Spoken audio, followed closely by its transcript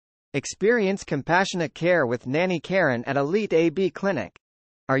Experience compassionate care with Nanny Karen at Elite AB Clinic.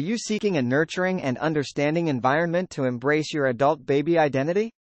 Are you seeking a nurturing and understanding environment to embrace your adult baby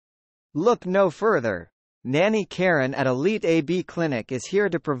identity? Look no further. Nanny Karen at Elite AB Clinic is here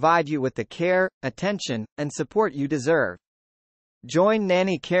to provide you with the care, attention, and support you deserve. Join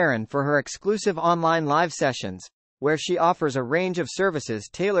Nanny Karen for her exclusive online live sessions, where she offers a range of services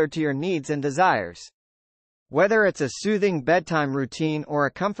tailored to your needs and desires. Whether it's a soothing bedtime routine or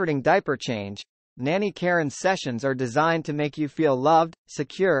a comforting diaper change, Nanny Karen's sessions are designed to make you feel loved,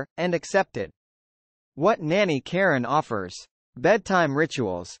 secure, and accepted. What Nanny Karen offers: Bedtime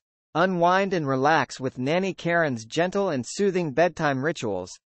Rituals. Unwind and relax with Nanny Karen's gentle and soothing bedtime rituals,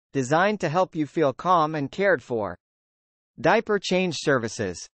 designed to help you feel calm and cared for. Diaper Change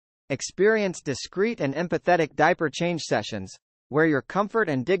Services. Experience discreet and empathetic diaper change sessions, where your comfort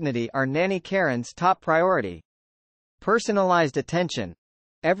and dignity are Nanny Karen's top priority. Personalized attention.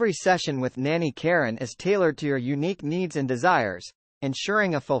 Every session with Nanny Karen is tailored to your unique needs and desires,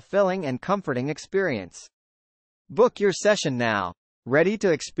 ensuring a fulfilling and comforting experience. Book your session now. Ready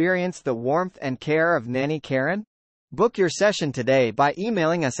to experience the warmth and care of Nanny Karen? Book your session today by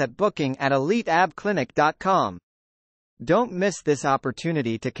emailing us at booking@eliteabclinic.com. Don't miss this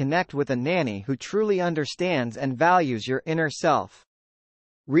opportunity to connect with a nanny who truly understands and values your inner self.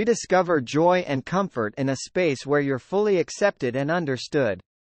 Rediscover joy and comfort in a space where you're fully accepted and understood.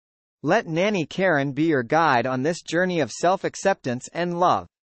 Let Nanny Karen be your guide on this journey of self-acceptance and love.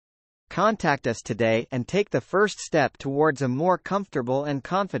 Contact us today and take the first step towards a more comfortable and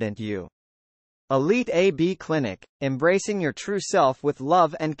confident you. Elite AB Clinic, embracing your true self with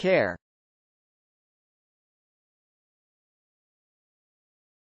love and care.